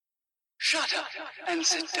Shut up and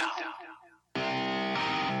sit down.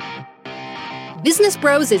 Business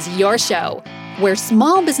Bros is your show, where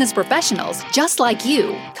small business professionals just like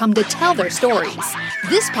you come to tell their stories.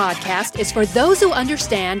 This podcast is for those who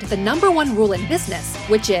understand the number one rule in business,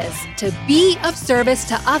 which is to be of service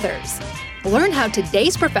to others. Learn how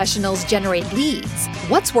today's professionals generate leads,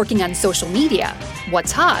 what's working on social media,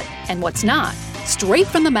 what's hot and what's not, straight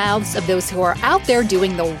from the mouths of those who are out there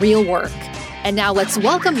doing the real work. And now let's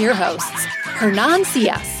welcome your hosts, Hernan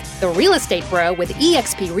Cias, the real estate bro with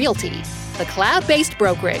eXp Realty, the cloud-based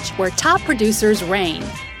brokerage where top producers reign,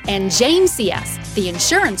 and James Cias, the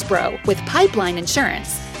insurance bro with Pipeline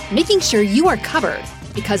Insurance, making sure you are covered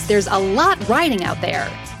because there's a lot riding out there.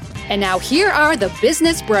 And now here are the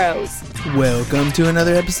Business Bros. Welcome to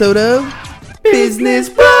another episode of Business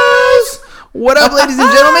Bros. What up, ladies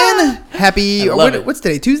and gentlemen? Happy, what's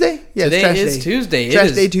today, Tuesday? Yeah, today is Tuesday.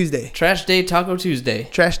 Trash Day Tuesday. Trash Day Taco Tuesday.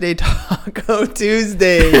 Trash Day Taco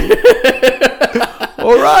Tuesday.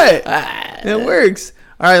 All right. It works.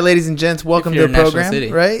 All right, ladies and gents, welcome to the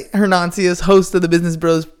program. Right? Hernan Cias, host of the Business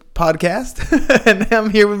Bros podcast. And I'm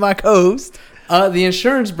here with my co-host. The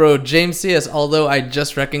insurance bro, James Cias, although I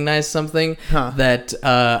just recognized something that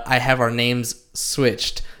I have our names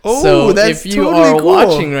switched. Oh, so that's if you totally are cool.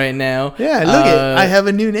 watching right now. Yeah, look I have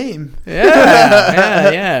a new name.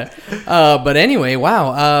 Yeah. But anyway,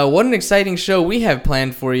 wow. What an exciting show we have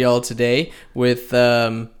planned for y'all today with,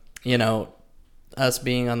 us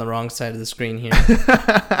being on the wrong side of the screen here.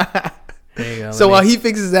 There you go. So while he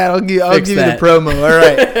fixes that, I'll give you the promo. All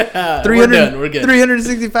right. We're good.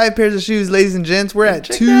 365 pairs of shoes, ladies and gents. We're at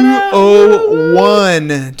 201.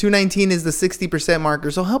 219 is the 60%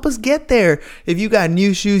 marker. So help us get there. If you got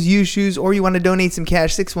new shoes, used shoes, or you want to donate some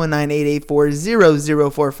cash,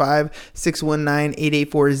 619-884-0045.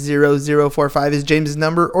 619-884-0045 is James's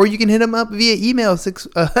number. Or you can hit him up via email,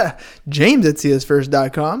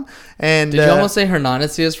 james@ciasfirst.com. And did you almost say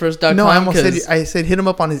Hernan@ciasfirst.com? No, I said hit him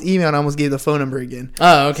up on his email, and I almost gave the phone number again.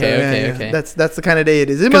 Oh, okay, okay. That's the kind of day it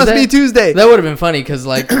is. It must be Tuesday. That would have been funny because,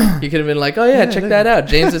 you could have been like, oh, yeah, check that out.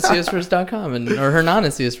 James@ciasfirst.com or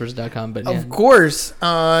Hernan@ciasfirst.com. But yeah. Of course.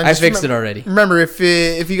 I fixed it already. Remember, if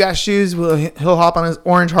you got shoes, he'll hop on his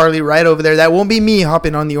orange Harley right over there. That won't be me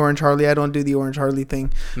hopping on the orange Harley. I don't do the orange Harley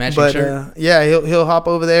thing. Matching shirt? Yeah, he'll hop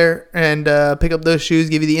over there and pick up those shoes,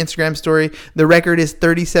 give you the Instagram story. The record is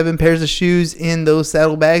 37 pairs of shoes in those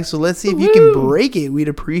saddlebags. So let's see if you can break it. We'd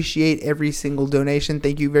appreciate every single donation.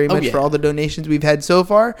 Thank you very much for all the donations we've had so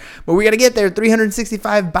far. But we got to get there,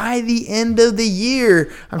 365 by the end of the year.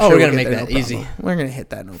 I'm sure we're going to make that easy. We're going to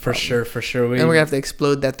hit that. For sure. And we're going to have to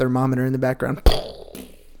explode that thermometer in the background.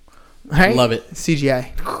 Right? Love it.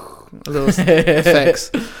 CGI. Those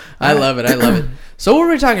effects. I love it. So what were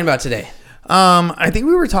we talking about today? I think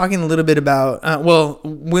we were talking a little bit about,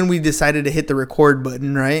 when we decided to hit the record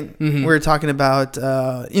button, right? Mm-hmm. We were talking about,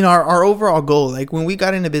 our overall goal. Like when we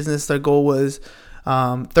got into business, our goal was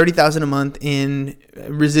 $30,000 a month in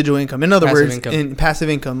residual income. In other words, in passive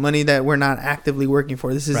income, money that we're not actively working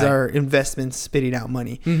for. This is our investments spitting out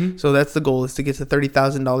money. Mm-hmm. So that's the goal, is to get to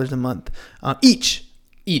 $30,000 a month each.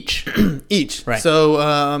 Right. So,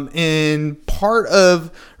 and part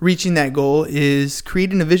of reaching that goal is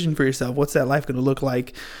creating a vision for yourself. What's that life going to look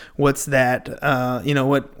like? What's that,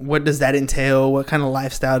 what does that entail? What kind of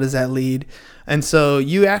lifestyle does that lead? And so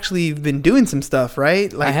you actually have been doing some stuff,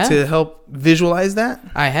 right? Like to help visualize that?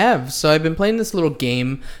 I have. So I've been playing this little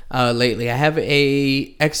game lately. I have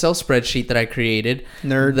a Excel spreadsheet that I created.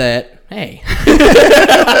 Nerd.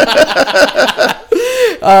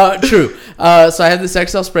 True. So I have this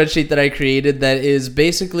Excel spreadsheet that I created that is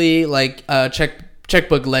basically like a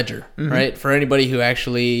checkbook ledger, right? For anybody who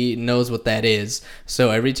actually knows what that is.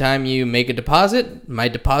 So every time you make a deposit, my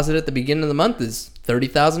deposit at the beginning of the month is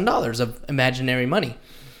 $30,000 of imaginary money.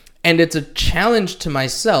 And it's a challenge to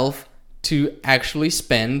myself to actually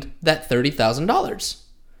spend that $30,000.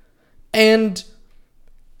 And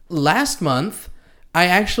last month, I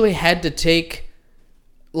actually had to take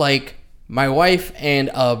my wife and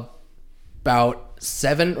about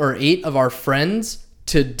 7 or 8 of our friends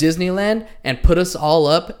to Disneyland and put us all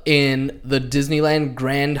up in the Disneyland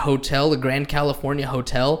Grand Hotel, the Grand California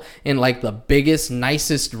Hotel, in the biggest,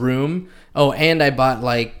 nicest room. Oh, and I bought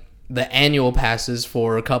the annual passes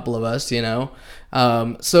for a couple of us,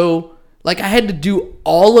 So I had to do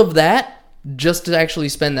all of that just to actually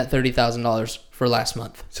spend that $30,000 for last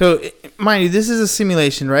month. So, mind you, this is a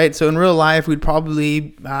simulation, right? So in real life, we'd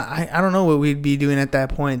probably, I don't know what we'd be doing at that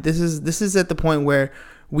point. This is at the point where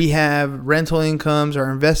we have rental incomes, our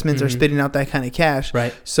investments are spitting out that kind of cash.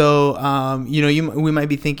 Right. So, we might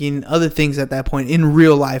be thinking other things at that point in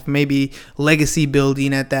real life, maybe legacy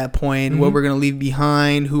building at that point, what we're going to leave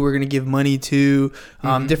behind, who we're going to give money to,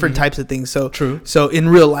 different types of things. So, True. So in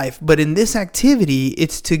real life, but in this activity,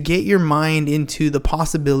 it's to get your mind into the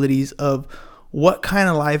possibilities of what kind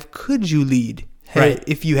of life could you lead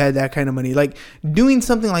if you had that kind of money. Like doing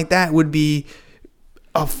something like that would be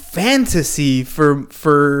a fantasy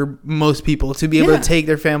for most people to be able to take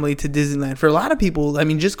their family to Disneyland. For a lot of people, I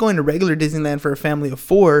mean, just going to regular Disneyland for a family of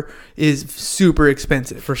 4 is super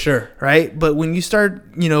expensive. For sure. Right? But when you start,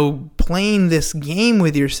 playing this game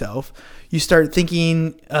with yourself, you start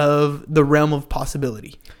thinking of the realm of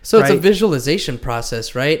possibility. So it's a visualization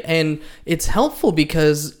process, right? And it's helpful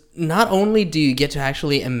because not only do you get to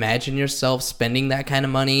actually imagine yourself spending that kind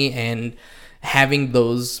of money and having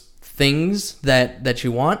those things that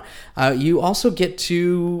you want, you also get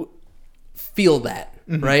to feel that,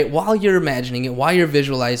 right? While you're imagining it, while you're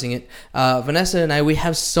visualizing it. Vanessa and I, we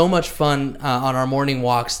have so much fun on our morning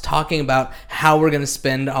walks talking about how we're going to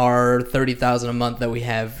spend our $30,000 a month that we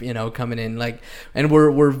have, coming in, and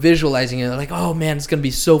we're visualizing it like, oh man, it's going to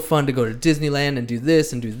be so fun to go to Disneyland and do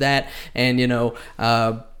this and do that. And,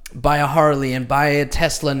 buy a Harley and buy a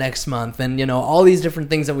Tesla next month, and all these different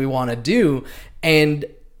things that we want to do, and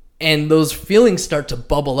those feelings start to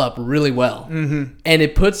bubble up really well, and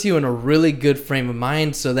it puts you in a really good frame of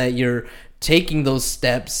mind so that you're taking those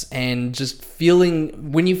steps and just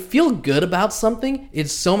feeling. When you feel good about something,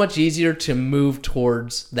 it's so much easier to move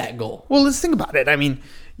towards that goal. Well, let's think about it. I mean,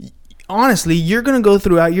 honestly, you're going to go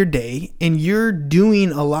throughout your day and you're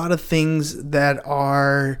doing a lot of things that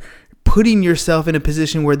are putting yourself in a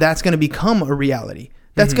position where that's going to become a reality.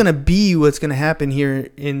 That's going to be what's going to happen here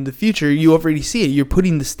in the future. You already see it. You're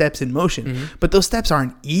putting the steps in motion. But those steps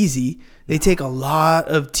aren't easy. They take a lot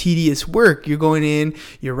of tedious work. You're going in,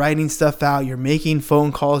 you're writing stuff out, you're making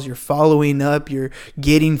phone calls, you're following up, you're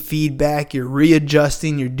getting feedback, you're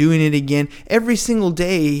readjusting, you're doing it again. Every single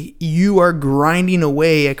day, you are grinding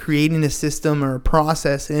away at creating a system or a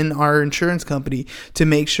process in our insurance company to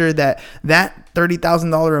make sure that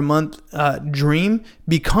 $30,000 a month dream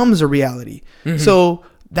becomes a reality. So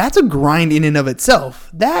that's a grind in and of itself.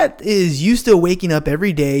 That is you still waking up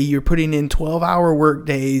every day. You're putting in 12-hour work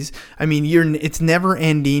days. I mean, it's never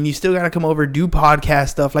ending. You still got to come over, do podcast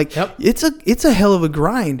stuff. It's a hell of a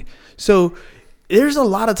grind. So there's a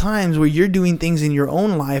lot of times where you're doing things in your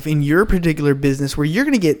own life, in your particular business, where you're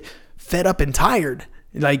going to get fed up and tired.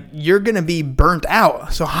 Like you're going to be burnt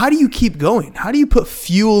out. So how do you keep going? How do you put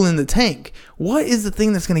fuel in the tank? What is the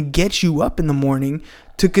thing that's going to get you up in the morning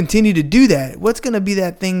to continue to do that? What's going to be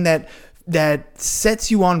that thing that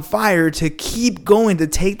sets you on fire to keep going, to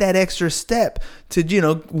take that extra step,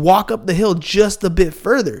 to, walk up the hill just a bit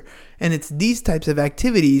further? And it's these types of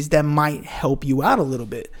activities that might help you out a little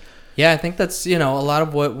bit. Yeah, I think that's, a lot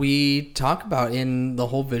of what we talk about in the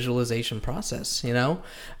whole visualization process,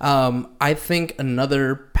 I think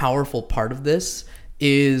another powerful part of this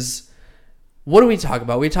is, what do we talk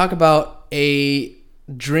about? We talk about a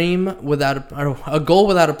dream without a goal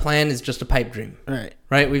without a plan is just a pipe dream.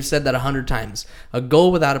 Right? We've said that 100 times. A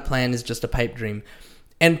goal without a plan is just a pipe dream.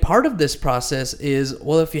 And part of this process is,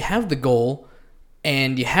 well, if you have the goal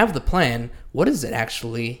and you have the plan, what does it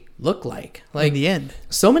actually look like? Like in the end,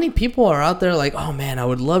 so many people are out there like, oh man, I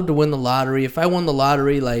would love to win the lottery. If I won the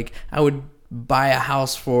lottery, I would buy a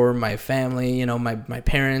house for my family, my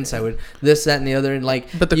parents. I would this, that, and the other. And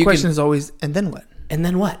but the question is always, and then what? And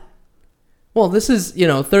then what? Well, this is,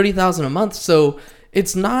 $30,000 a month. So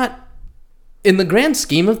it's not, in the grand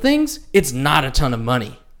scheme of things, it's not a ton of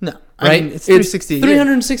money. No. Right? It's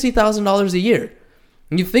 $360,000 a year.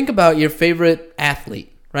 And you think about your favorite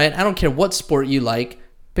athlete, right? I don't care what sport you like.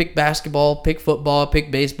 Pick basketball, pick football,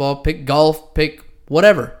 pick baseball, pick golf, pick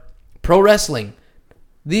whatever. Pro wrestling.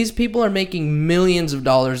 These people are making millions of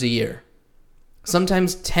dollars a year.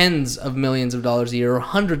 Sometimes tens of millions of dollars a year or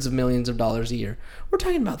hundreds of millions of dollars a year. We're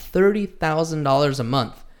talking about $30,000 a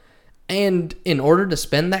month. And in order to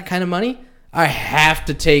spend that kind of money, I have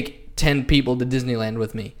to take 10 people to Disneyland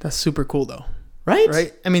with me. That's super cool though.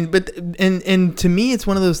 Right? I mean, but and to me, it's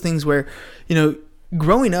one of those things where,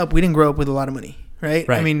 growing up, we didn't grow up with a lot of money. Right?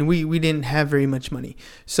 I mean, we didn't have very much money.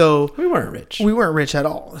 So we weren't rich. We weren't rich at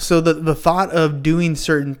all. So the thought of doing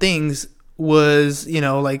certain things was,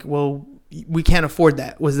 well, we can't afford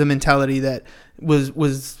that, was the mentality that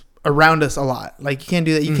was around us a lot. Like, you can't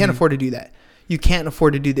do that. You can't afford to do that. You can't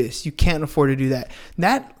afford to do this. You can't afford to do that.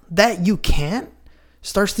 That you can't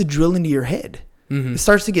starts to drill into your head. It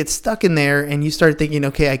starts to get stuck in there, and you start thinking,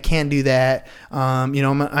 okay, I can't do that.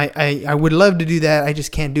 I would love to do that. I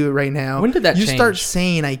just can't do it right now. When did that you change? start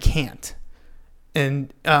saying I can't?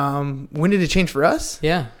 And when did it change for us?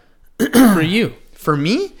 Yeah. For you. For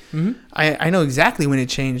me, I know exactly when it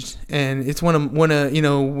changed, and it's one of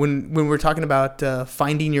when we're talking about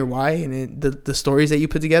finding your why and the stories that you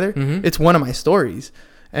put together. It's one of my stories.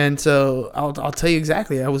 And so I'll tell you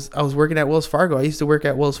exactly. I was working at Wells Fargo. I used to work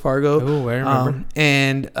at Wells Fargo. Oh, I remember.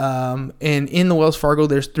 And in the Wells Fargo,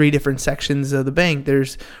 there's 3 different sections of the bank.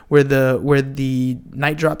 There's where the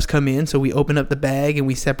night drops come in. So we open up the bag and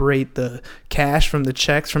we separate the cash from the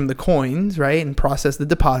checks from the coins, right, and process the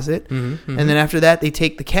deposit. And then after that, they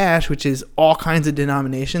take the cash, which is all kinds of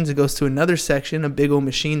denominations. It goes to another section, a big old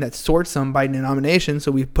machine that sorts them by denomination. So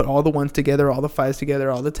we put all the ones together, all the fives together,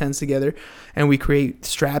 all the tens together, and we create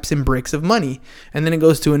straps and bricks of money. And then it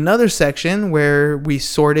goes to another section where we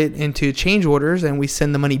sort it into change orders, and we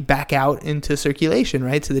send the money back out into circulation,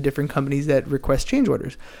 right, to the different companies that request change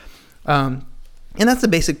orders. And that's the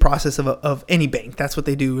basic process of any bank. That's what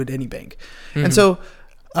they do at any bank. And so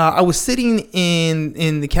I was sitting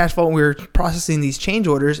in the cash vault. We were processing these change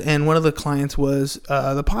orders, and one of the clients was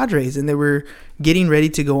the Padres, and they were getting ready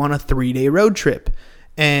to go on a 3-day road trip.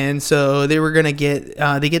 And so they were going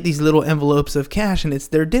to they get these little envelopes of cash, and it's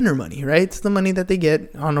their dinner money, right? It's the money that they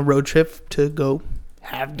get on a road trip to go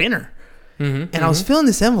have dinner. And I was filling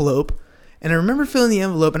this envelope, and I remember filling the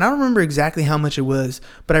envelope, and I don't remember exactly how much it was,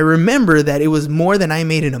 but I remember that it was more than I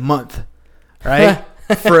made in a month, right?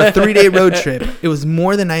 For a 3-day road trip. It was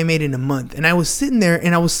more than I made in a month. And I was sitting there,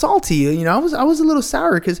 and I was salty. I was a little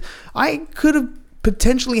sour because I could have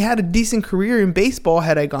potentially had a decent career in baseball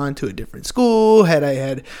had I gone to a different school, had I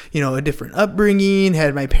had, a different upbringing,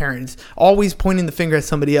 had my parents always pointing the finger at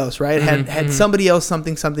somebody else, right? Had somebody else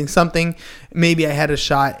something, maybe I had a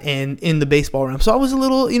shot in the baseball realm. So I was a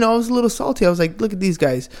little salty. I was like, look at these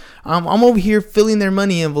guys. I'm over here filling their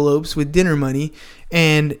money envelopes with dinner money,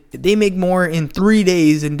 and they make more in 3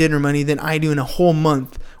 days in dinner money than I do in a whole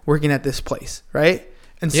month working at this place, right?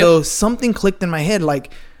 And so something clicked in my head,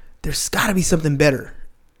 like, there's got to be something better.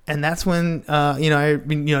 And that's when,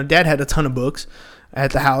 Dad had a ton of books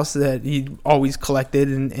at the house that he always collected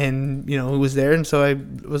and it was there. And so I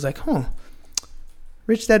was like,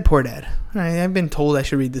 Rich Dad, Poor Dad. I've been told I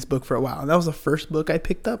should read this book for a while. And that was the first book I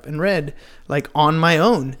picked up and read, like, on my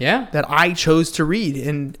own. Yeah. That I chose to read.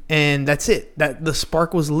 And that's it. That the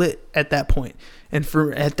spark was lit at that point. And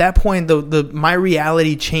at that point, my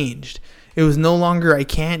reality changed. It was no longer I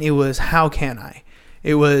can't. It was how can I?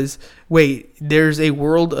 It was, wait, there's a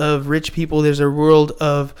world of rich people. There's a world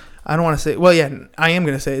of, I don't want to say, well, yeah, I am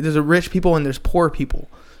going to say there's a rich people and there's poor people,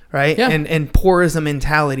 right? Yeah. And poor is a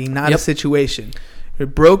mentality, not a situation.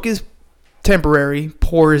 Broke is temporary,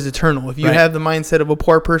 poor is eternal. If you have the mindset of a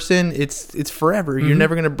poor person, it's forever. You're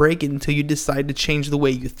never going to break it until you decide to change the way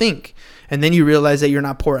you think. And then you realize that you're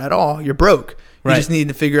not poor at all. You're broke. You just need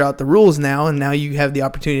to figure out the rules now, and now you have the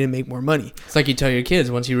opportunity to make more money. It's like you tell your kids,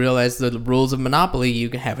 once you realize the rules of Monopoly, you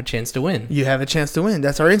have a chance to win. You have a chance to win.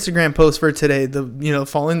 That's our Instagram post for today.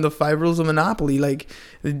 Following the 5 rules of Monopoly. Like,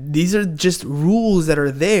 these are just rules that are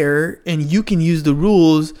there, and you can use the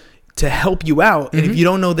rules to help you out. And if you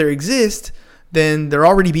don't know they exist, then they're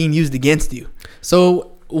already being used against you.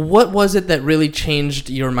 So what was it that really changed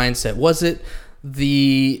your mindset? Was it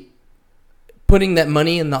the putting that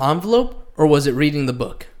money in the envelope? Or was it reading the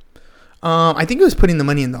book? I think it was putting the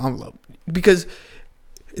money in the envelope, because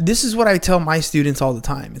this is what I tell my students all the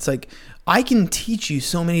time. It's like, I can teach you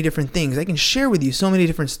so many different things. I can share with you so many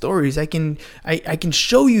different stories. I can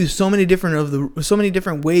show you so many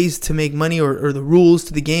different ways to make money or the rules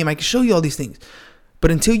to the game. I can show you all these things. But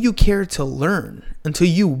until you care to learn, until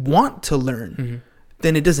you want to learn,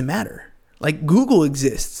 then it doesn't matter. Like, Google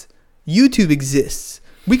exists. YouTube exists.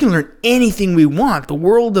 We can learn anything we want. The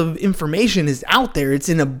world of information is out there. It's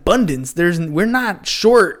in abundance. We're not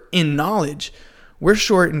short in knowledge. We're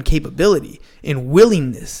short in capability, in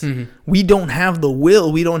willingness. We don't have the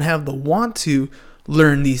will. We don't have the want to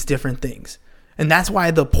learn these different things. And that's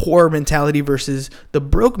why the poor mentality versus the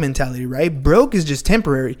broke mentality, right? Broke is just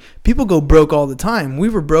temporary. People go broke all the time. We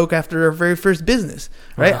were broke after our very first business,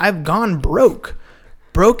 right? I've gone broke.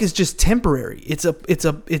 Broke is just temporary. It's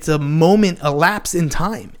a moment, a lapse in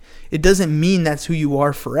time. It doesn't mean that's who you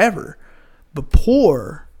are forever. But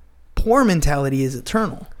poor mentality is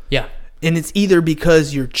eternal. Yeah. And it's either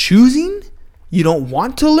because you're choosing, you don't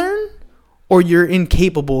want to learn, or you're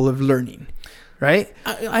incapable of learning, right?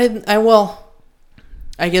 I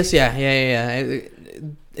guess, yeah.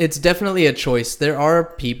 It's definitely a choice. There are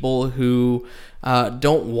people who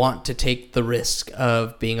don't want to take the risk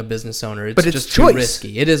of being a business owner. But it's just choice. too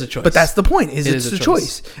risky. It is a choice. But that's the point. It's is a a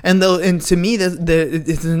choice. And to me,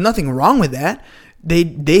 there's nothing wrong with that.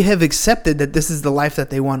 They have accepted that this is the life that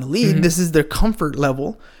they want to lead. Mm-hmm. This is their comfort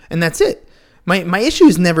level, and that's it. My issue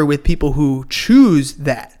is never with people who choose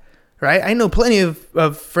that. Right, I know plenty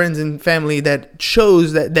of friends and family that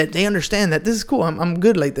chose that they understand that this is cool. I'm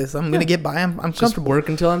good like this. I'm gonna get by. I'm just comfortable. work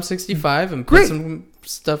until I'm 65 and Great.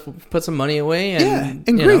 put some money away. And,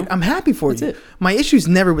 And you great. know, I'm happy for that's you. it. My issue is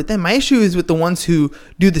never with them. My issue is with the ones who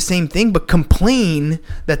do the same thing but complain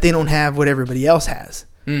that they don't have what everybody else has.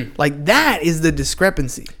 Like that is the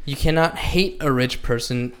discrepancy. You cannot hate a rich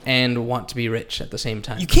person and want to be rich at the same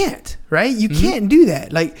time. You can't, right? You can't do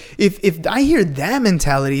that. Like if I hear that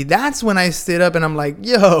mentality, that's when I sit up and I'm like,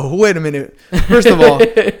 yo, wait a minute. First of all,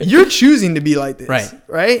 you're choosing to be like this.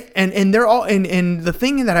 Right? And they're all and the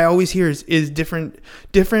thing that I always hear is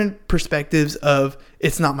different perspectives of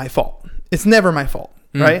it's not my fault. It's never my fault.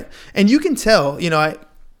 Right? And you can tell,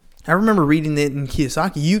 I remember reading it in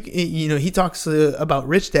Kiyosaki. He talks about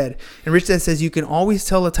Rich Dad, and Rich Dad says you can always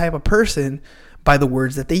tell a type of person by the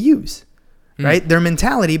words that they use, right? Their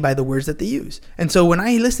mentality by the words that they use. And so when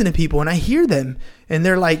I listen to people and I hear them, and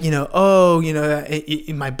they're like,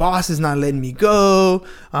 my boss is not letting me go.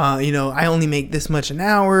 I only make this much an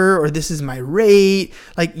hour, or this is my rate.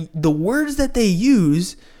 Like the words that they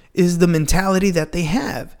use is the mentality that they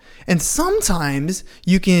have, and sometimes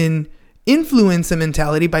you can influence a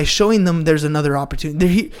mentality by showing them there's another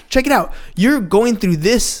opportunity. Check it out. You're going through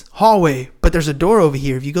this hallway, but there's a door over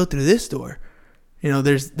here. If you go through this door,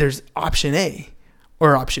 there's option A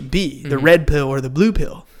or option B, the red pill or the blue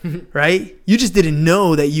pill, right? You just didn't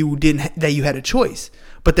know that you had a choice,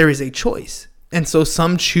 but there is a choice. And so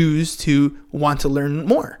some choose to want to learn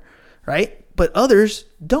more, right? But others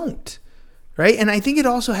don't. Right. And I think it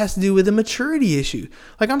also has to do with a maturity issue.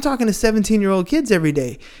 Like I'm talking to 17-year-old kids every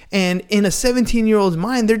day, and in a 17-year-old's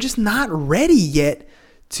mind, they're just not ready yet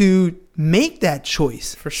to make that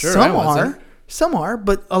choice. For sure. Some are,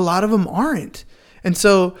 but a lot of them aren't. And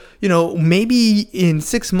so, maybe in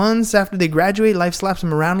 6 months after they graduate, life slaps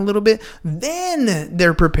them around a little bit. Then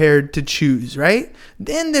they're prepared to choose, right?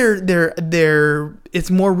 Then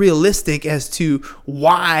it's more realistic as to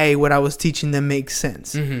why what I was teaching them makes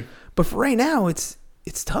sense. But for right now, it's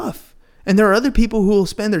tough. And there are other people who will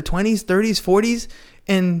spend their 20s, 30s, 40s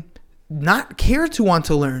and not care to want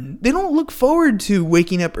to learn. They don't look forward to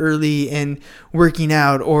waking up early and working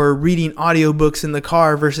out or reading audiobooks in the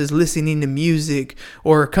car versus listening to music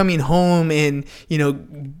or coming home and,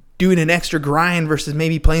 doing an extra grind versus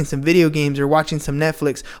maybe playing some video games or watching some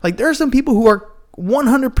Netflix. Like there are some people who are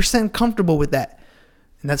 100% comfortable with that.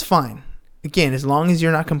 And that's fine. Again, as long as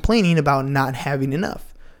you're not complaining about not having enough.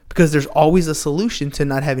 Because there's always a solution to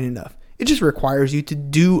not having enough. It just requires you to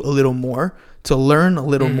do a little more, to learn a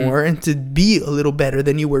little more, and to be a little better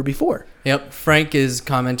than you were before. Yep. Frank is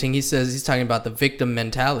commenting. He says he's talking about the victim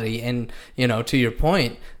mentality. And, to your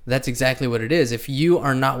point, that's exactly what it is. If you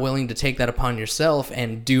are not willing to take that upon yourself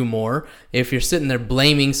and do more, if you're sitting there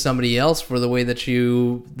blaming somebody else for the way that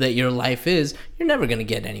your life is, you're never going to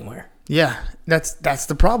get anywhere. Yeah, that's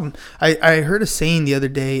the problem. I heard a saying the other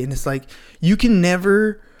day, and it's like, you can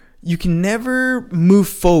never move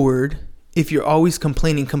forward if you're always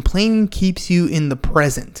complaining. Complaining keeps you in the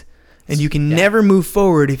present. And you can never move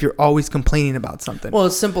forward if you're always complaining about something. Well,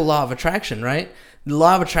 it's simple law of attraction, right? The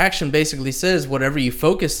law of attraction basically says whatever you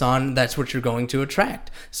focus on, that's what you're going to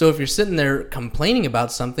attract. So if you're sitting there complaining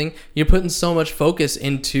about something, you're putting so much focus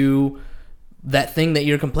into that thing that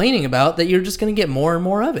you're complaining about that you're just going to get more and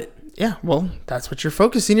more of it. Yeah, well, that's what you're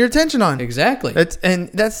focusing your attention on. Exactly.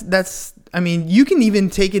 That's I mean, you can even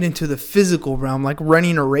take it into the physical realm, like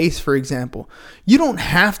running a race, for example. You don't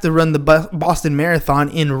have to run the Boston Marathon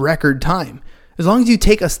in record time. As long as you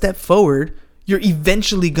take a step forward, you're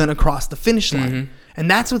eventually going to cross the finish line. And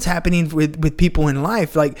that's what's happening with people in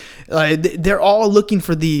life. Like they're all looking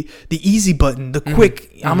for the easy button, the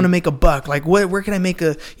quick. I'm gonna make a buck. Like where can I make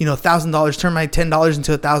 $1,000? Turn my $10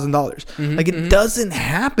 into $1,000. Like it doesn't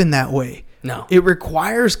happen that way. No, it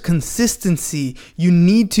requires consistency. You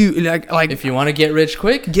need to like if you want to get rich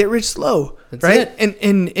quick, get rich slow. That's right? it.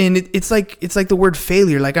 And it's like the word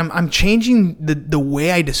failure. Like I'm changing the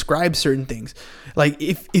way I describe certain things. Like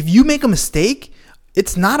if you make a mistake,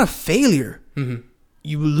 it's not a failure.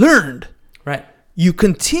 You learned. Right. You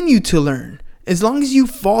continue to learn. As long as you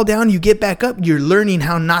fall down, you get back up, you're learning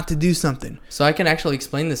how not to do something. So I can actually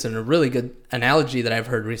explain this in a really good analogy that I've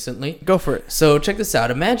heard recently. Go for it. So check this out.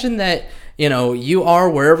 Imagine that, you are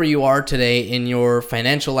wherever you are today in your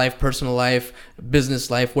financial life, personal life, business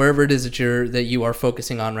life, wherever it is that you are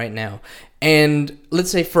focusing on right now. And let's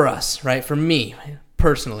say for us, right? For me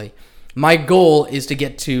personally, my goal is to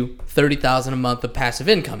get to $30,000 a month of passive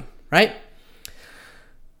income, right?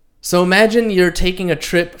 So imagine you're taking a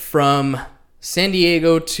trip from San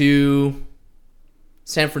Diego to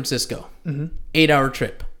San Francisco, 8-hour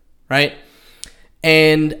trip, right?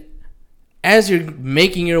 And as you're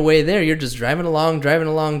making your way there, you're just driving along.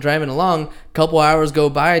 A couple hours go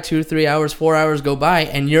by, 2 or 3 hours, 4 hours go by,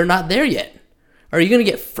 and you're not there yet. Are you going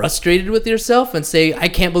to get frustrated with yourself and say, I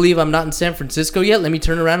can't believe I'm not in San Francisco yet. Let me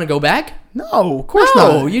turn around and go back? No, of course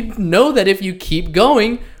not. No, you know that if you keep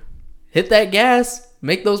going, hit that gas,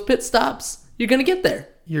 make those pit stops, you're going to get there.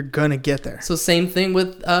 You're going to get there. So same thing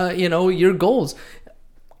with, your goals.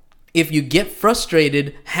 If you get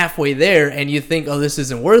frustrated halfway there and you think, oh, this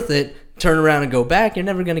isn't worth it, turn around and go back, you're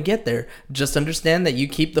never going to get there. Just understand that you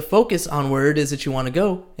keep the focus on where it is that you want to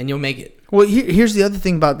go, and you'll make it. Well, here's the other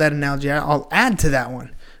thing about that analogy. I'll add to that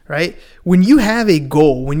one, right? When you have a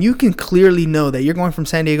goal, when you can clearly know that you're going from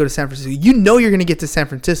San Diego to San Francisco, you know you're going to get to San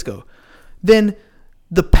Francisco, then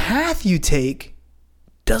the path you take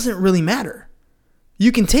doesn't really matter.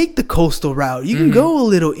 You can take the coastal route. You can go a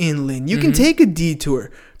little inland. You can take a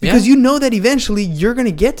detour because you know that eventually you're going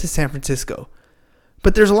to get to San Francisco.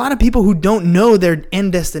 But there's a lot of people who don't know their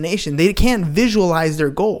end destination. They can't visualize their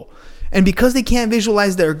goal. And because they can't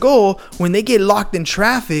visualize their goal, when they get locked in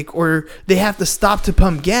traffic or they have to stop to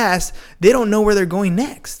pump gas, they don't know where they're going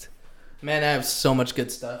next. Man, I have so much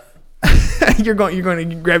good stuff. You're going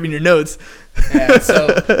to grabbing your notes. Yeah,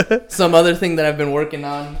 so some other thing that I've been working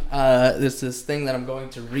on, this thing that I'm going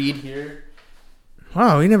to read here.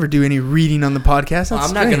 Wow, we never do any reading on the podcast. That's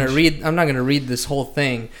I'm not going to read this whole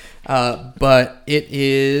thing, but it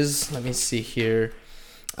is. Let me see here.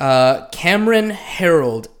 Cameron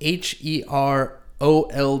Herold,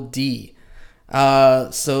 Herold.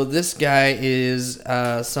 So this guy is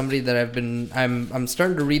somebody that I'm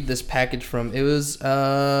starting to read this package from. It was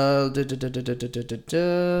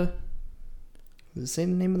does it say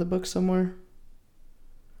the name of the book somewhere?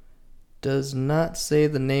 Does not say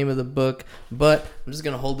the name of the book, but I'm just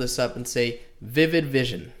gonna hold this up and say Vivid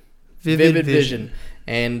Vision. Vivid Vision.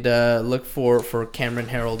 And look for Cameron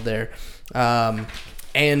Herold there.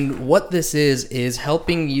 And what this is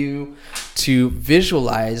helping you to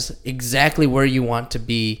visualize exactly where you want to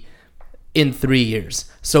be in 3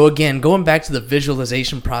 years. So again, going back to the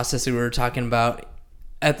visualization process that we were talking about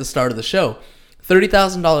at the start of the show,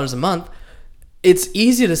 $30,000 a month, it's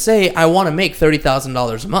easy to say, I want to make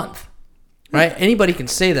 $30,000 a month, right? Anybody can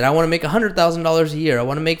say that. I want to make $100,000 a year. I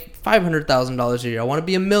want to make $500,000 a year. I want to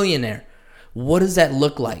be a millionaire. What does that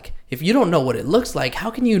look like? If you don't know what it looks like, how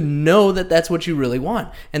can you know that that's what you really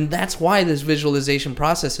want? And that's why this visualization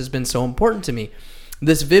process has been so important to me.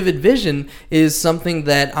 This vivid vision is something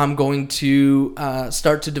that I'm going to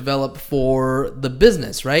start to develop for the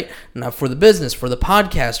business, right? Not for the business, for the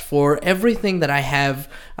podcast, for everything that I have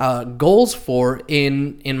goals for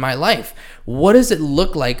in my life. What does it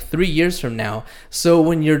look like 3 years from now? So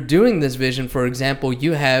when you're doing this vision, for example,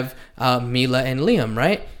 you have Mila and Liam,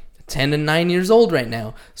 right? 10 and 9 years old right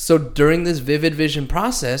now. So during this vivid vision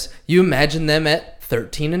process, you imagine them at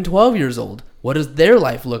 13 and 12 years old. What does their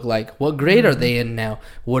life look like? What grade are they in now?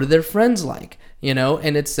 What are their friends like?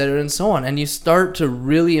 And et cetera and so on. And you start to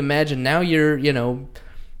really imagine now you're,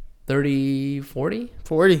 30, 40?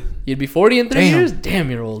 40. You'd be 40 in 3 years? Damn,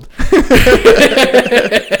 you're old.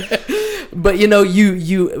 But,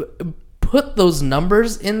 you put those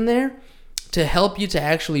numbers in there to help you to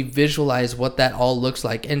actually visualize what that all looks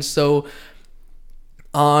like. And so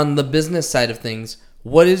on the business side of things,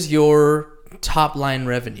 what is your top line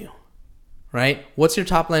revenue, right? What's your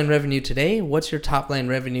top line revenue today? What's your top line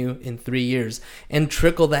revenue in 3 years? And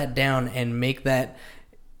trickle that down and make that,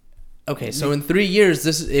 okay, so in 3 years,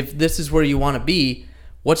 if this is where you want to be,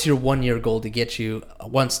 what's your 1 year goal to get you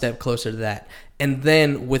one step closer to that? And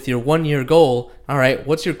then with your 1 year goal, all right,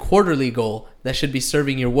 what's your quarterly goal that should be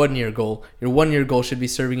serving your 1 year goal? Your 1 year goal should be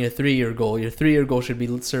serving your 3 year goal. Your 3 year goal should be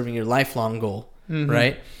serving your lifelong goal,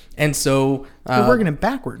 right? And so we're working it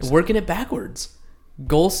backwards.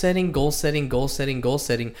 Goal setting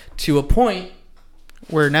to a point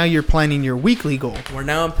where now you're planning your weekly goal. Where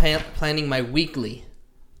now I'm planning my weekly.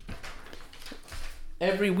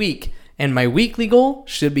 Every week. And my weekly goal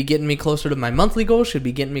should be getting me closer to my monthly goal, should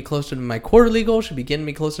be getting me closer to my quarterly goal, should be getting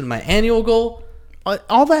me closer to my annual goal.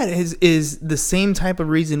 All that is the same type of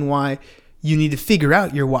reason why you need to figure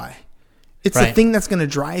out your why. It's the thing that's going to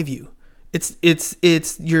drive you. It's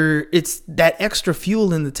that extra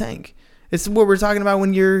fuel in the tank. It's what we're talking about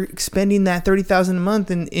when you're spending that $30,000 a month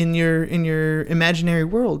in your imaginary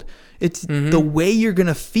world. It's the way you're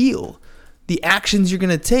gonna feel, the actions you're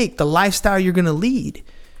gonna take, the lifestyle you're gonna lead.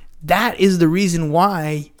 That is the reason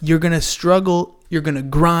why you're gonna struggle, you're gonna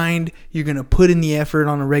grind, you're gonna put in the effort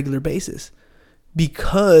on a regular basis,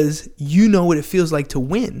 because you know what it feels like to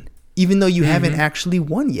win, even though you haven't actually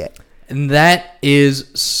won yet. And that is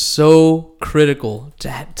so critical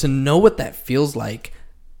to know what that feels like.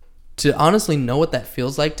 To honestly know what that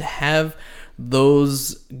feels like, to have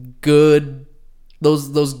those good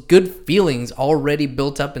feelings already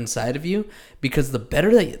built up inside of you, because the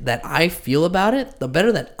better that I feel about it,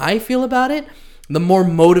 the more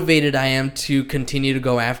motivated I am to continue to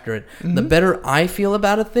go after it. The better I feel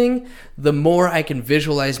about a thing, the more I can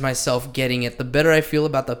visualize myself getting it, the better I feel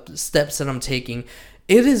about the steps that I'm taking.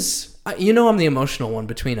 It is, I'm the emotional one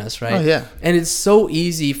between us, right? Oh, yeah. And it's so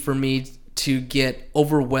easy for me to get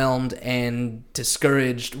overwhelmed and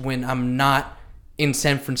discouraged when I'm not in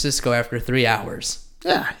San Francisco after 3 hours.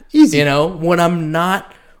 Yeah, easy. When I'm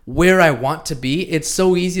not where I want to be, it's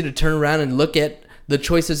so easy to turn around and look at the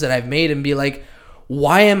choices that I've made and be like,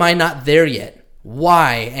 why am I not there yet?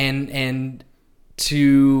 Why? And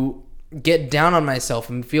to get down on myself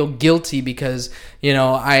and feel guilty because,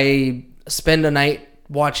 I spend a night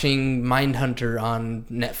watching Mindhunter on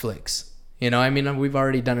Netflix. We've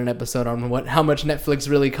already done an episode on how much Netflix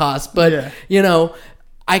really costs, but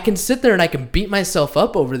I can sit there and I can beat myself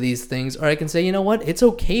up over these things, or I can say, you know what? It's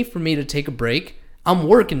okay for me to take a break. I'm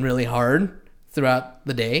working really hard throughout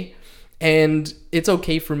the day, and it's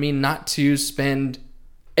okay for me not to spend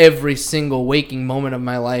every single waking moment of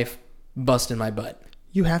my life busting my butt.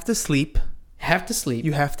 You have to sleep.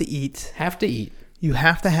 You have to eat. You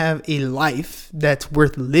have to have a life that's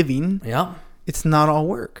worth living. Yeah. It's not all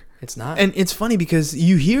work. It's not. And it's funny because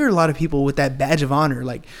you hear a lot of people with that badge of honor,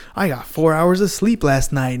 like, I got 4 hours of sleep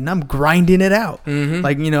last night and I'm grinding it out.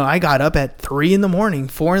 Like, I got up at 3 a.m,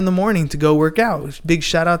 4 a.m. to go work out. Big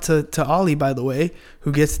shout out to Ollie, by the way,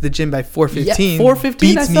 who gets to the gym by 4:15. 4:15,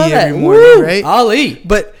 beats I saw me that. every morning, Woo! right? Ollie.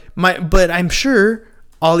 But I'm sure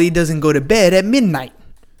Ollie doesn't go to bed at midnight.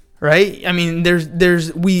 Right? I mean,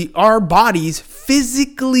 our bodies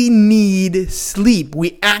physically need sleep.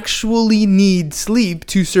 We actually need sleep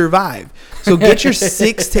to survive. So get your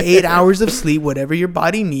 6 to 8 hours of sleep, whatever your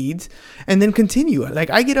body needs, and then continue.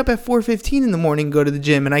 Like, I get up at 4:15 in the morning, go to the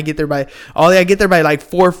gym, and I get there by like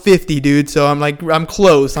 4:50, dude. So I'm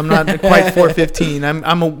close. I'm not quite 4:15.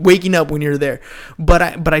 I'm waking up when you're there. But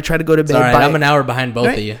I try to go to bed. All right, I'm an hour behind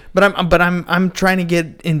both of you. But I'm trying to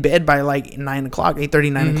get in bed by like 9 o'clock,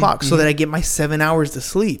 8:30, 9 o'clock, so that I get my 7 hours to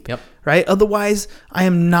sleep. Yep. Right? Otherwise, I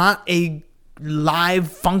am not a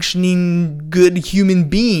live, functioning, good human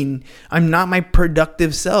being. I'm not my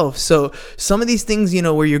productive self. So some of these things,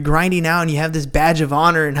 where you're grinding out and you have this badge of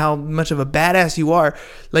honor and how much of a badass you are,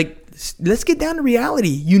 like, let's get down to reality.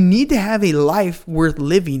 You need to have a life worth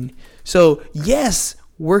living. So yes,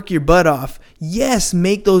 work your butt off. Yes,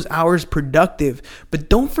 make those hours productive, but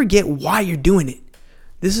don't forget why you're doing it.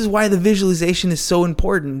 This is why the visualization is so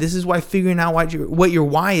important. This is why figuring out what your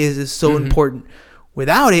why is so important.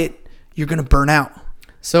 Without it, you're going to burn out.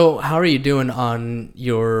 So how are you doing on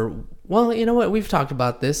your... Well, you know what? We've talked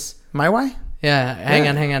about this. My why? Yeah. Hang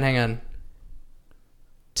on.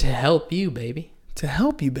 To help you, baby. To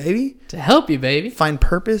help you, baby. Find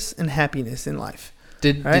purpose and happiness in life.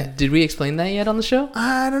 Did we explain that yet on the show?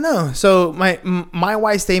 I don't know. So my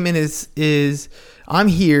why statement is I'm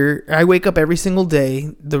here. I wake up every single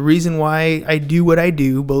day. The reason why I do what I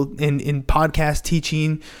do, both in podcast,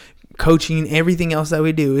 teaching, coaching, everything else that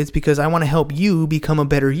we do, is because I want to help you become a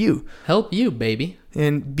better you. Help you, baby.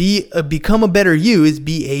 And become a better you is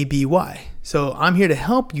BABY. So I'm here to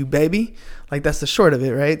help you, baby. Like, that's the short of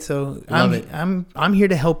it, right? So I'm here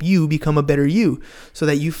to help you become a better you, so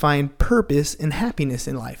that you find purpose and happiness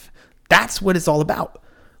in life. That's what it's all about.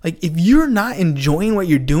 Like, if you're not enjoying what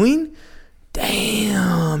you're doing,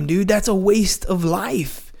 damn, dude, that's a waste of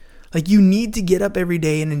life. Like, you need to get up every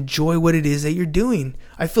day and enjoy what it is that you're doing.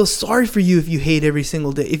 I feel sorry for you if you hate every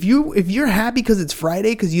single day. If you're happy because it's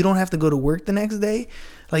Friday, because you don't have to go to work the next day,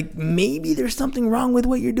 like, maybe there's something wrong with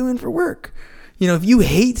what you're doing for work. If you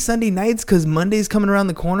hate Sunday nights because Monday's coming around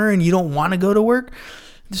the corner and you don't want to go to work,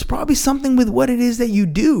 there's probably something with what it is that you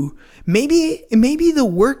do. Maybe the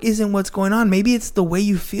work isn't what's going on. Maybe it's the way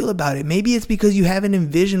you feel about it. Maybe it's because you haven't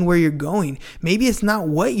envisioned where you're going. Maybe it's not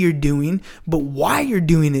what you're doing, but why you're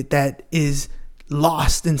doing it that is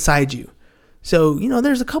lost inside you. So,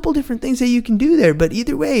 there's a couple different things that you can do there. But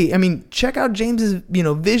either way, I mean, check out James's,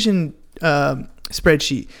 vision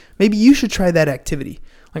spreadsheet. Maybe you should try that activity.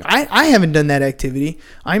 Like I haven't done that activity.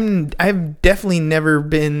 I've definitely never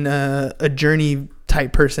been a journey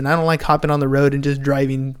type person. I don't like hopping on the road and just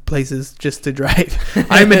driving places just to drive.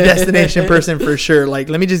 I'm a destination person for sure. Like,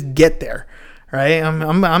 let me just get there. Right?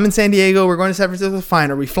 I'm in San Diego. We're going to San Francisco.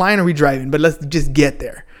 Fine. Are we flying? Or are we driving? But let's just get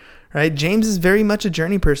there. Right? James is very much a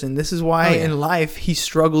journey person. This is why in life he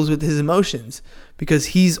struggles with his emotions, because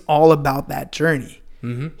he's all about that journey.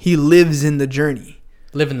 Mm-hmm. He lives in the journey.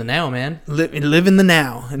 Live in the now, man. Live in the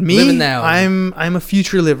now. And me, Live in now. I'm a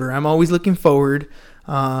future liver. I'm always looking forward.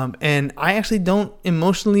 And I actually don't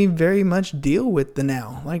emotionally very much deal with the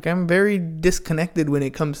now. Like, I'm very disconnected when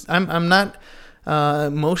it comes. I'm not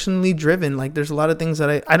emotionally driven. Like, there's a lot of things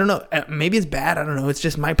that I don't know. Maybe it's bad. I don't know. It's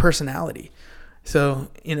just my personality. So,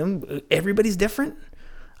 everybody's different.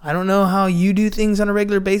 I don't know how you do things on a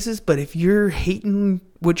regular basis, but if you're hating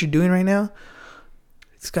what you're doing right now,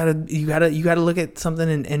 you gotta look at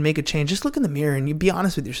something and make a change. Just look in the mirror and you be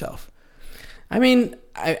honest with yourself. I mean,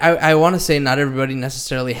 I want to say not everybody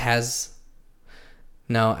necessarily has.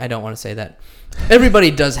 No, I don't want to say that. Everybody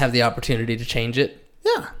does have the opportunity to change it.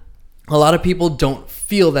 Yeah. A lot of people don't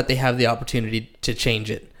feel that they have the opportunity to change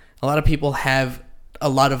it. A lot of people have a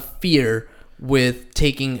lot of fear with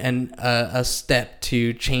taking a step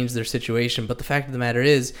to change their situation. But the fact of the matter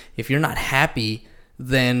is, if you're not happy,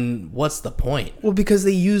 then what's the point? Well, because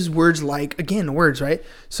they use words like, again, words, right?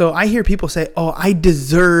 So I hear people say, oh, I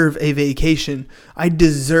deserve a vacation. I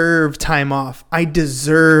deserve time off. I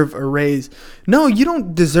deserve a raise. No, you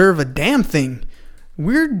don't deserve a damn thing.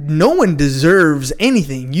 No one deserves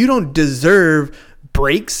anything. You don't deserve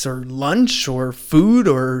breaks or lunch or food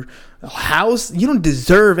or a house. You don't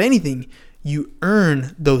deserve anything. You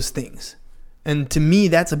earn those things. And to me,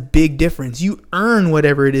 that's a big difference. You earn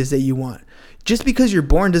whatever it is that you want. Just because you're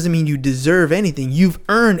born doesn't mean you deserve anything. You've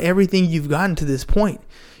earned everything you've gotten to this point.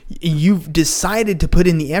 You've decided to put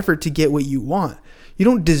in the effort to get what you want. You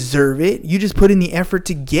don't deserve it. You just put in the effort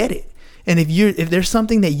to get it. And if there's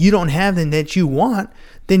something that you don't have and that you want,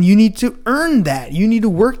 then you need to earn that. You need to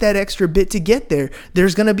work that extra bit to get there.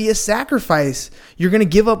 There's going to be a sacrifice. You're going to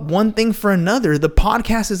give up one thing for another. The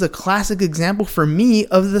podcast is a classic example for me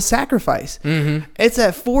of the sacrifice. Mm-hmm. It's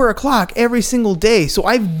at 4:00 every single day. So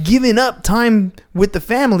I've given up time with the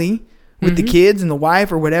family, with the kids and the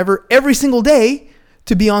wife or whatever, every single day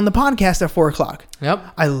to be on the podcast at 4:00.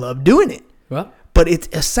 Yep. I love doing it. Well, but it's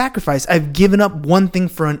a sacrifice. I've given up one thing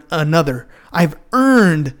for another. I've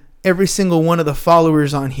earned every single one of the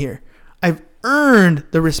followers on here. I've earned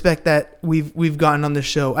the respect that we've gotten on the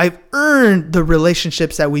show. I've earned the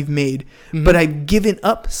relationships that we've made, but I've given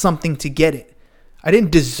up something to get it. I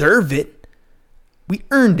didn't deserve it. We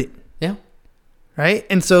earned it. yeah. Right?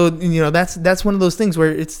 And so, that's one of those things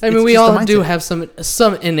where it's I mean, it's we just a all do mindset. have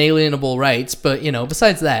some inalienable rights, but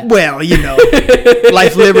besides that, Well,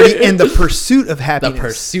 life, liberty, and the pursuit of the happiness.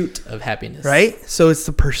 pursuit of happiness. Right? So it's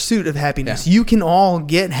the pursuit of happiness. Yeah. You can all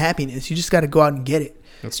get happiness. You just got to go out and get it.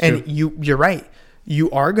 That's true. And you're right.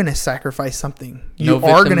 You are going to sacrifice something. No You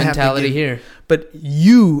are victim going to have to mentality give, here. but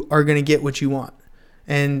you are going to get what you want.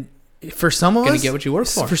 And for some of Gonna us, get what you work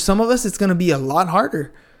for. For some of us, it's going to be a lot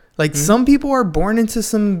harder. Like some people are born into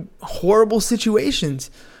some horrible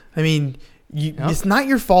situations. I mean, it's not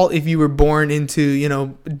your fault if you were born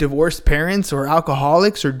into, divorced parents or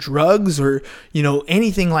alcoholics or drugs or,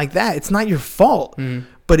 anything like that. It's not your fault,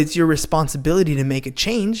 but it's your responsibility to make a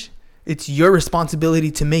change. It's your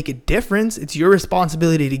responsibility to make a difference. It's your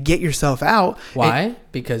responsibility to get yourself out. Why?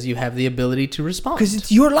 Because you have the ability to respond. Because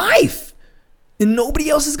it's your life and nobody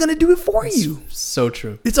else is going to do it for you. So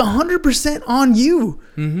true. It's 100% on you.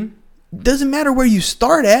 Mm-hmm. Doesn't matter where you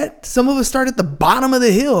start at. Some of us start at the bottom of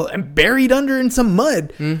the hill and buried under in some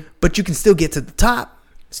mud, but you can still get to the top.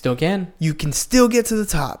 Still can. You can still get to the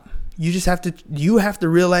top. You just have to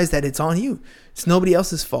realize that it's on you. It's nobody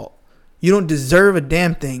else's fault. You don't deserve a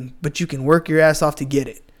damn thing, but you can work your ass off to get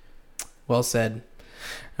it. Well said.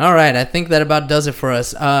 All right, I think that about does it for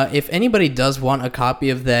us. If anybody does want a copy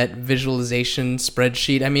of that visualization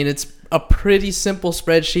spreadsheet, I mean, it's a pretty simple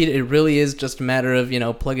spreadsheet. It really is just a matter of,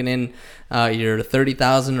 plugging in your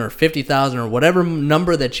 30,000 or 50,000 or whatever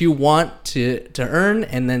number that you want to earn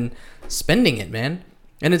and then spending it, man.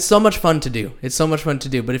 And it's so much fun to do.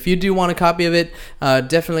 But if you do want a copy of it,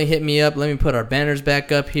 definitely hit me up. Let me put our banners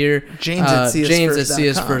back up here. James at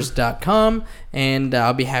CSFirst.com. And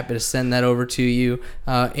I'll be happy to send that over to you.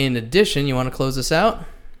 In addition, you want to close this out?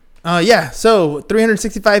 Yeah. So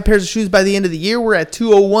 365 pairs of shoes by the end of the year. We're at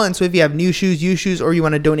 201. So if you have new shoes, used shoes, or you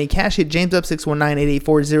want to donate cash, hit James up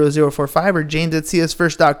 619-884-0045 or James at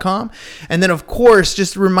CSFirst.com. And then, of course,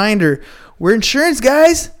 just a reminder, we're insurance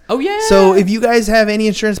guys. Oh, yeah. So if you guys have any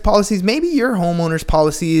insurance policies, maybe your homeowner's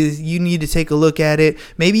policy is you need to take a look at it.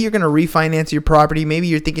 Maybe you're going to refinance your property. Maybe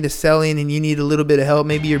you're thinking of selling and you need a little bit of help.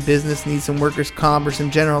 Maybe your business needs some workers' comp or some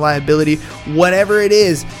general liability. Whatever it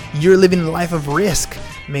is, you're living a life of risk.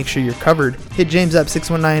 Make sure you're covered. Hit James up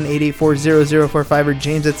 619-884-0045 or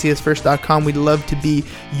james@csfirst.com. We'd love to be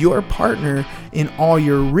your partner in all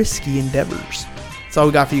your risky endeavors. That's all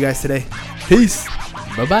we got for you guys today. Peace.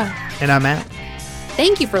 Bye-bye. And I'm Matt.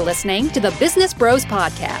 Thank you for listening to the Business Bros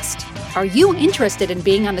Podcast. Are you interested in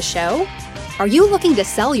being on the show? Are you looking to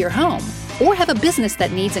sell your home or have a business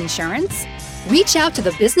that needs insurance? Reach out to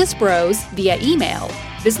the Business Bros via email,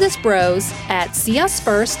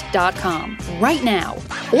 businessbros@csfirst.com right now,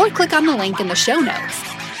 or click on the link in the show notes.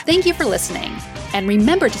 Thank you for listening. And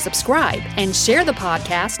remember to subscribe and share the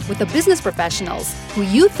podcast with the business professionals who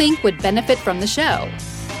you think would benefit from the show.